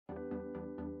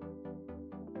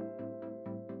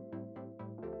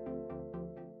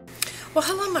Well,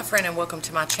 hello my friend and welcome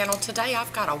to my channel. Today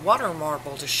I've got a water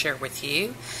marble to share with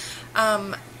you.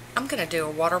 I'm going to do a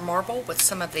water marble with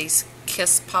some of these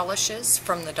Kiss polishes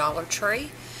from the Dollar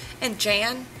Tree. And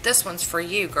Jan, this one's for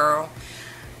you, girl.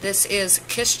 This is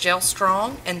Kiss Gel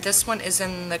Strong, and this one is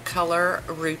in the color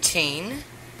Routine.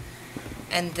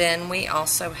 And then we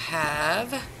also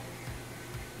have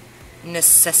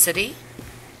Necessity.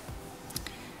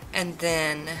 And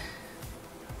then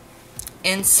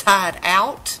Inside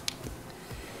Out.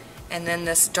 And then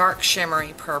this dark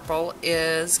shimmery purple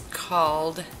is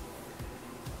called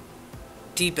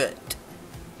Debut.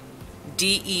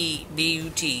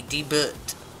 D-E-B-U-T, Debut.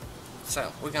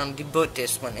 So we're going to debut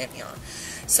this one in here.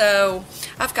 So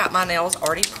I've got my nails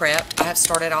already prepped. I have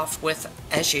started off with,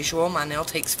 as usual, my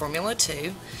Nailtiques Formula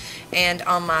 2. And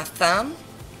on my thumb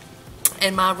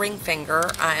and my ring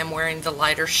finger, I am wearing the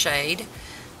lighter shade,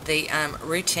 the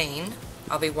Routine.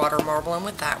 I'll be water marbling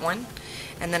with that one.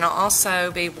 And then I'll also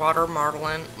be water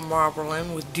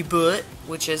marbling with Debut,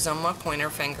 which is on my pointer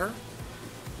finger.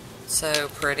 So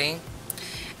pretty.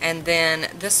 And then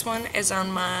this one is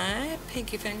on my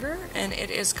pinky finger, and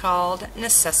it is called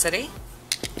Necessity.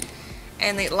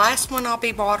 And the last one I'll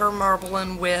be water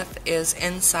marbling with is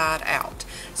Inside Out.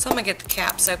 So I'm going to get the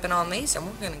caps open on these, and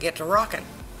we're going to get to rocking.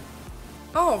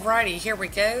 Alrighty, here we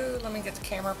go. Let me get the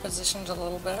camera positioned a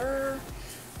little better.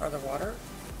 Or the water.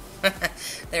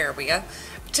 There we go.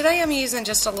 Today I'm using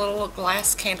just a little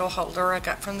glass candle holder I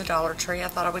got from the Dollar Tree. I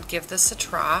thought I would give this a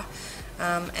try.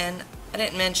 And I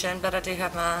didn't mention, but I do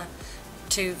have my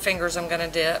two fingers I'm going to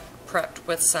dip prepped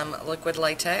with some liquid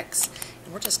latex.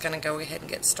 And we're just going to go ahead and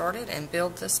get started and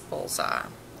build this bullseye.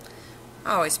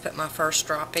 I always put my first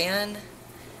drop in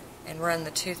and run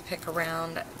the toothpick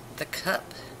around the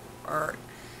cup or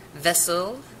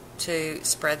vessel to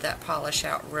spread that polish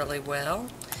out really well.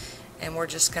 And we're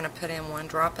just going to put in one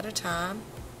drop at a time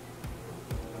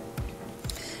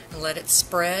and let it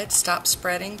spread. Stop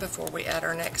spreading before we add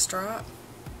our next drop.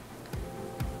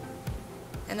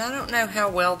 And I don't know how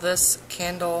well this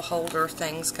candle holder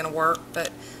thing's going to work, but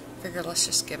I figure let's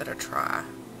just give it a try.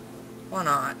 Why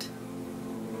not?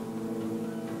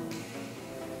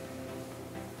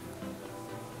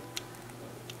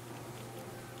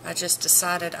 I just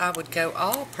decided I would go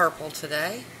all purple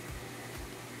today.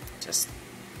 Just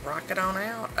rock it on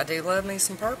out. I do love me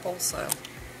some purple, so.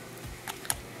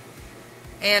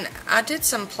 And I did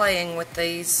some playing with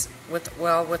these, with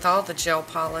all the gel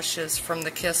polishes from the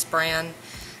Kiss brand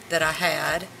that I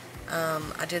had.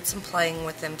 I did some playing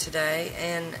with them today,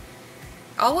 and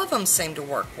all of them seem to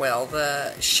work well.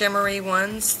 The shimmery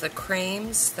ones, the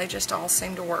creams, they just all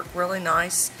seem to work really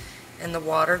nice in the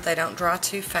water. They don't dry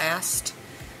too fast,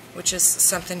 which is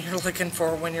something you're looking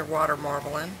for when you're water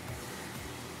marbling.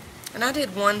 And I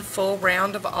did one full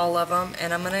round of all of them,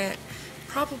 and I'm going to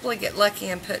probably get lucky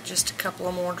and put just a couple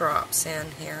of more drops in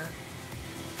here.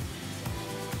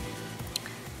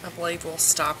 I believe we'll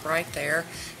stop right there.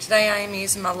 Today I am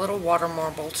using my little water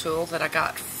marble tool that I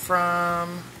got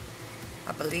from,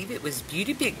 I believe it was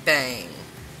Beauty Big Bang.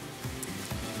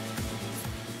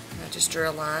 I just drew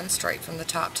a line straight from the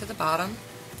top to the bottom,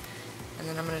 and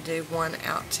then I'm going to do one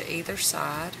out to either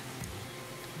side.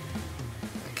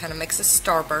 Kind of makes a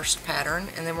starburst pattern,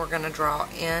 and then we're going to draw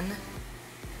in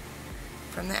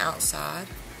from the outside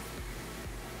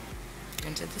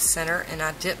into the center, and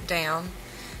I dip down,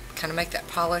 kind of make that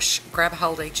polish grab a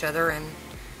hold of each other and,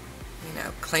 you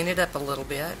know, clean it up a little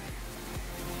bit.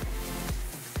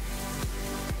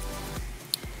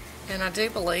 And I do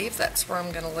believe that's where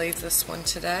I'm going to leave this one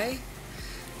today.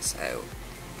 So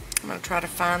I'm going to try to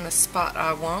find the spot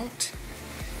I want.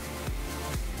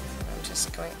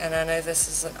 Just going, and I know this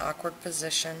is an awkward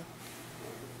position.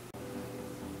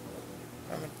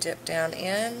 I'm going to dip down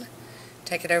in,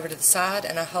 take it over to the side,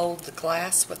 and I hold the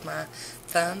glass with my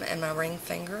thumb and my ring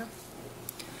finger.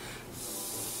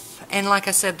 And like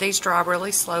I said, these dry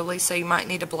really slowly, so you might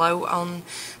need to blow on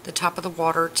the top of the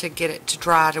water to get it to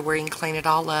dry to where you can clean it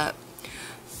all up.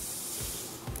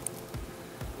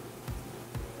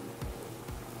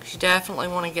 You definitely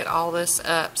want to get all this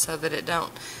up so that it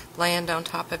don't land on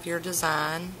top of your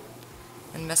design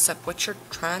and mess up what you're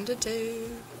trying to do.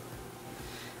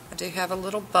 I do have a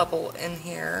little bubble in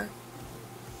here.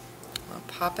 I'll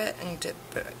pop it and dip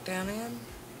it down in.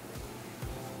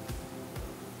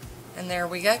 And there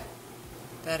we go.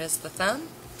 That is the thumb.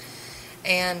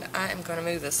 And I am going to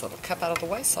move this little cup out of the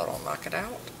way so I don't knock it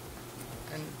out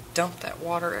and dump that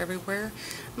water everywhere.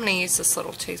 I'm going to use this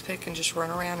little toothpick and just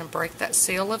run around and break that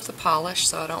seal of the polish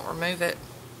so I don't remove it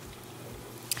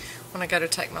when I go to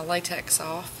take my latex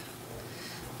off.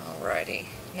 Alrighty,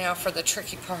 now for the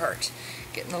tricky part,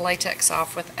 getting the latex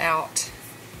off without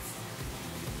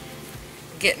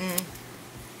getting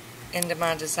into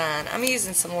my design. I'm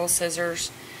using some little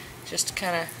scissors just to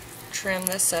kind of trim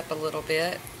this up a little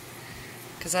bit,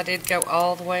 because I did go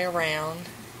all the way around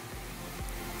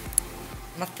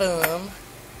my thumb.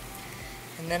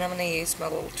 And then I'm going to use my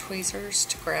little tweezers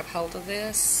to grab hold of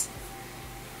this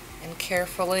and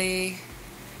carefully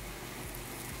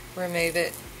remove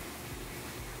it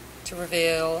to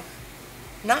reveal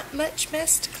not much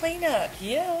mess to clean up.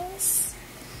 Yes.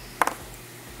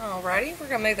 Alrighty, we're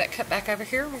going to move that cut back over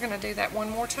here. We're going to do that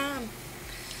one more time.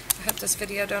 I hope this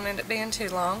video don't end up being too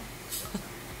long.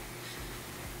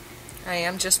 I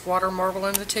am just water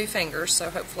marbling the 2 fingers,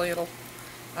 so hopefully it'll,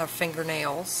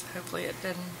 fingernails, hopefully it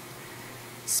didn't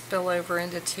spill over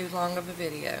into too long of a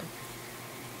video.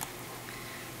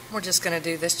 We're just going to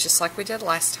do this just like we did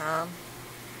last time.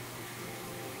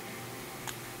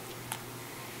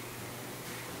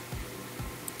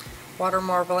 Water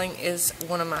marbling is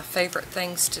one of my favorite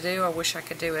things to do. I wish I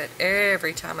could do it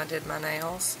every time I did my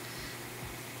nails,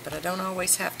 but I don't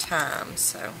always have time,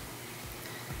 so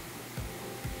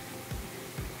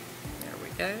there we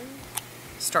go.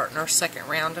 Starting our second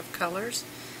round of colors.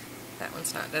 That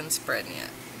one's not done spreading yet.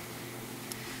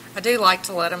 I do like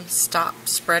to let them stop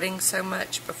spreading so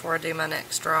much before I do my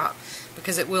next drop,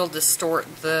 because it will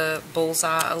distort the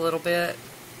bullseye a little bit.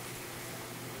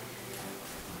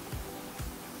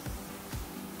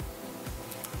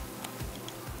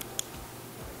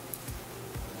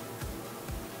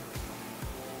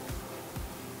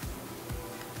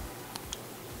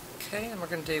 Okay, and we're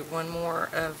going to do one more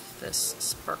of this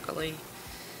sparkly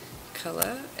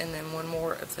color, and then one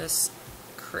more of this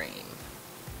cream.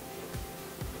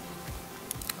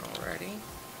 Alrighty.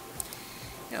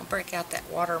 Now break out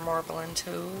that water marbling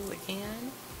tool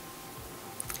again.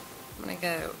 I'm going to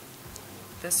go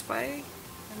this way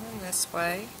and then this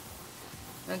way.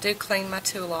 I do clean my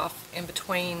tool off in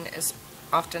between as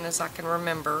often as I can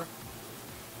remember.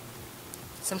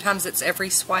 Sometimes it's every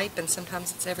swipe and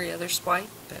sometimes it's every other swipe,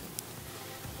 but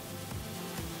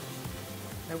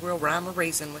no real rhyme or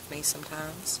reason with me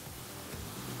sometimes.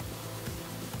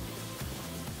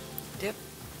 Dip.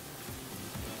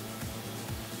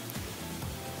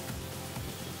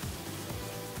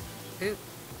 Oop.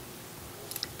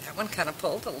 That one kind of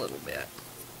pulled a little bit.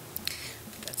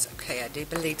 But that's okay. I do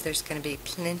believe there's going to be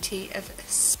plenty of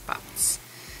spots.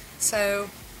 So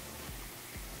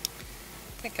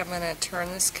I think I'm going to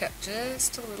turn this cup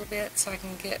just a little bit so I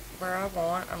can get where I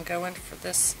want. I'm going for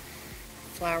this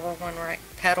flower one right,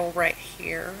 petal right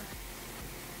here.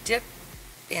 Dip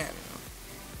in.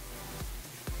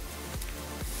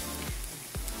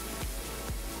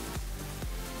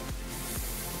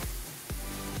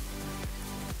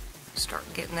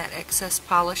 Start getting that excess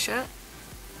polish up.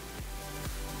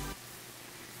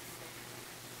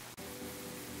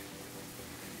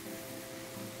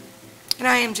 And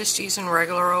I am just using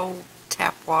regular old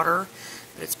tap water,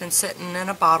 but it's been sitting in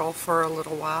a bottle for a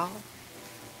little while.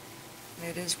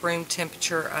 It is room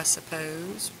temperature, I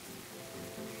suppose.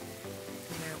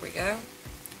 And there we go.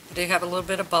 I do have a little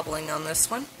bit of bubbling on this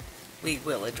one. We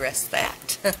will address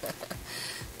that.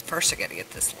 First I got to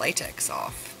get this latex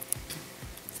off.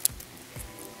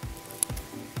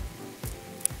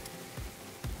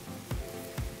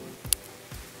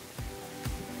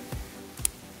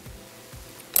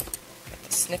 Got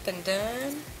the snipping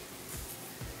done.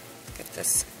 Get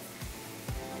this.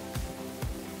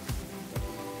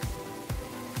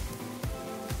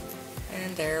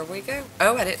 And there we go.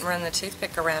 Oh, I didn't run the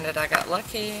toothpick around it. I got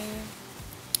lucky.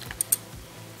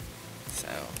 So,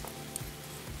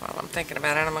 while I'm thinking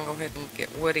about it, I'm going to go ahead and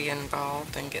get Woody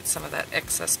involved and get some of that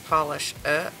excess polish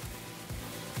up.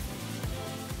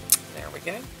 There we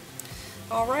go.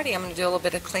 Alrighty, I'm going to do a little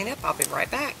bit of cleanup. I'll be right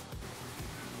back.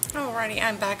 Alrighty,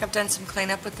 I'm back. I've done some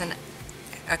cleanup with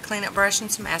a cleanup brush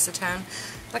and some acetone.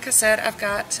 Like I said, I've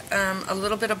got a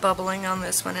little bit of bubbling on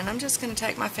this one, and I'm just going to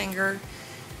take my finger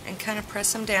and kind of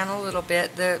press them down a little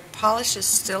bit. The polish is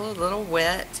still a little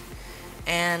wet,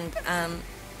 and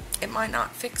it might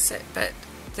not fix it, but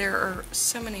there are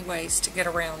so many ways to get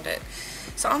around it.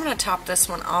 So I'm going to top this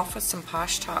one off with some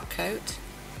Poshe top coat,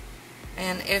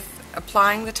 and if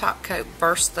applying the top coat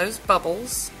bursts those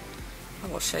bubbles, I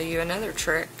will show you another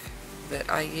trick that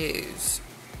I use.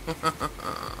 Because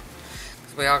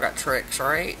we all got tricks,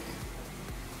 right?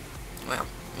 Well,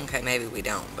 okay, maybe we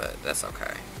don't, but that's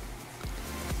okay.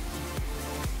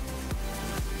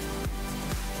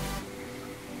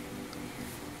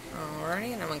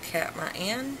 Alrighty, and I'm going to cap my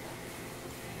end.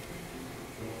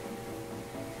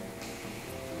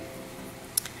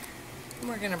 And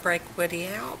we're going to break Woody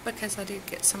out because I did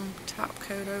get some top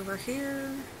coat over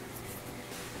here.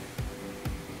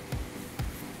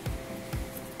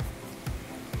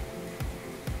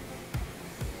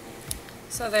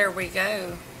 So there we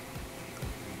go.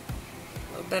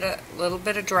 Little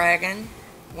bit of dragging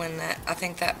when I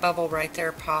think that bubble right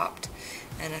there popped,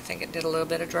 and I think it did a little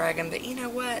bit of dragging, but you know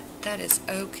what? That is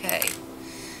okay.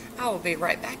 I will be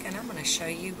right back, and I'm going to show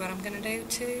you what I'm going to do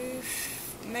to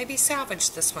maybe salvage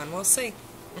this one. We'll see.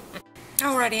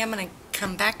 Alrighty, I'm going to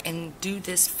come back and do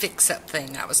this fix-up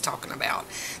thing I was talking about.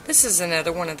 This is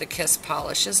another one of the Kiss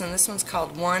polishes, and this one's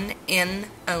called One In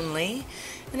Only,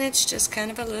 and it's just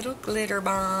kind of a little glitter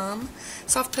bomb.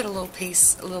 So I've put a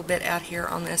little bit out here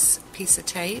on this piece of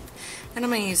tape, and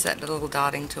I'm going to use that little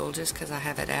dotting tool just because I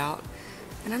have it out.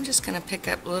 And I'm just going to pick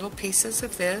up little pieces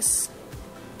of this.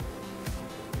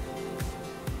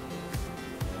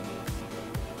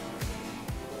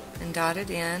 And dot it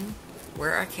in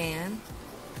where I can.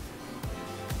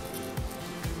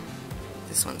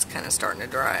 This one's kind of starting to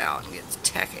dry out and get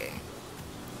tacky.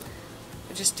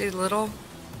 I just do little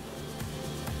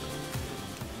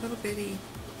bitty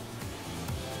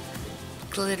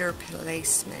glitter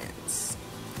placements.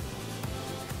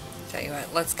 Tell you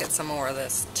what, let's get some more of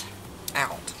this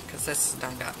out because this has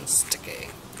done gotten sticky.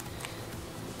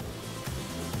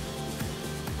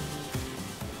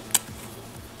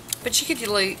 But you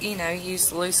could, you know,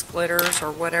 use loose glitters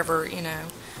or whatever, you know,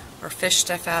 or fish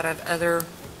stuff out of other,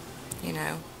 you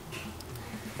know,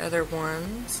 other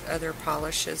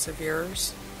polishes of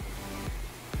yours.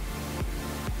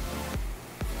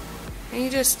 And you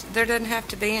just, there doesn't have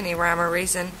to be any rhyme or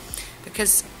reason,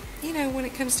 because, you know, when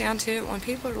it comes down to it, when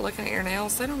people are looking at your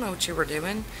nails, they don't know what you were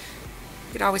doing.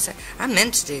 You could always say, I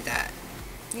meant to do that,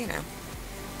 you know.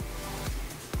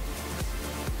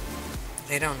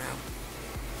 They don't know.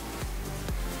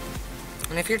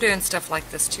 And if you're doing stuff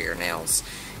like this to your nails,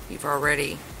 you've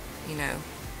already, you know,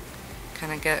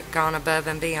 kind of gone above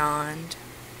and beyond.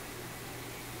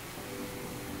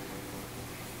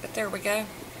 But there we go.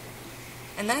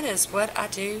 And that is what I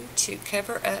do to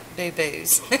cover up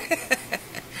boo-boos.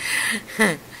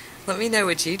 Let me know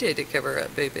what you do to cover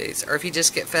up boo-boos. Or if you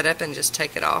just get fed up and just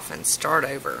take it off and start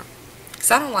over.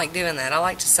 Because I don't like doing that. I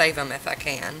like to save them if I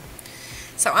can.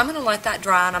 So I'm going to let that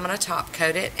dry, and I'm going to top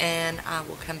coat it, and I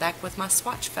will come back with my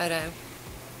swatch photo.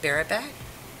 Be right back.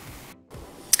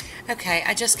 Okay,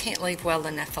 I just can't leave well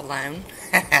enough alone.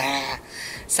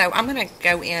 So I'm going to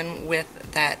go in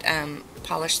with that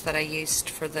polish that I used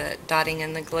for the dotting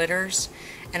and the glitters,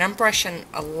 and I'm brushing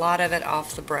a lot of it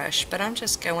off the brush, but I'm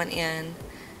just going in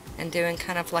and doing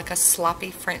kind of like a sloppy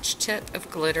French tip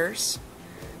of glitters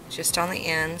just on the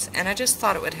ends, and I just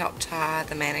thought it would help tie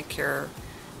the manicure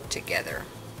together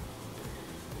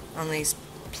on these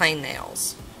plain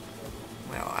nails.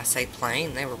 Well, I say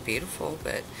plain, they were beautiful,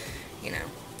 but you know,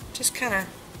 just kind of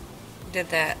did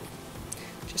that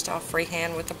just off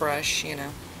freehand with the brush, you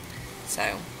know.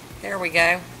 So there we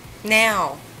go.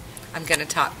 Now I'm going to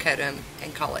top coat them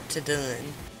and call it to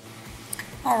done.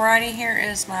 Alrighty, here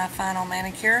is my final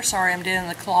manicure. Sorry I'm doing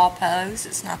the claw pose.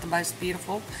 It's not the most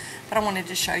beautiful, but I wanted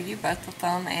to show you both the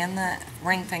thumb and the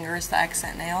ring finger as the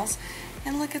accent nails.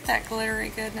 And look at that glittery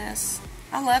goodness.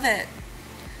 I love it.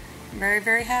 I'm very,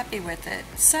 very happy with it.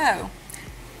 So,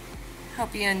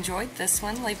 hope you enjoyed this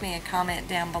one. Leave me a comment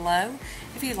down below.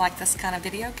 If you like this kind of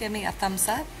video, give me a thumbs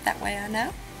up. That way I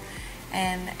know.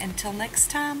 And until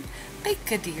next time, be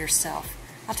good to yourself.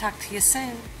 I'll talk to you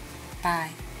soon.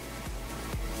 Bye.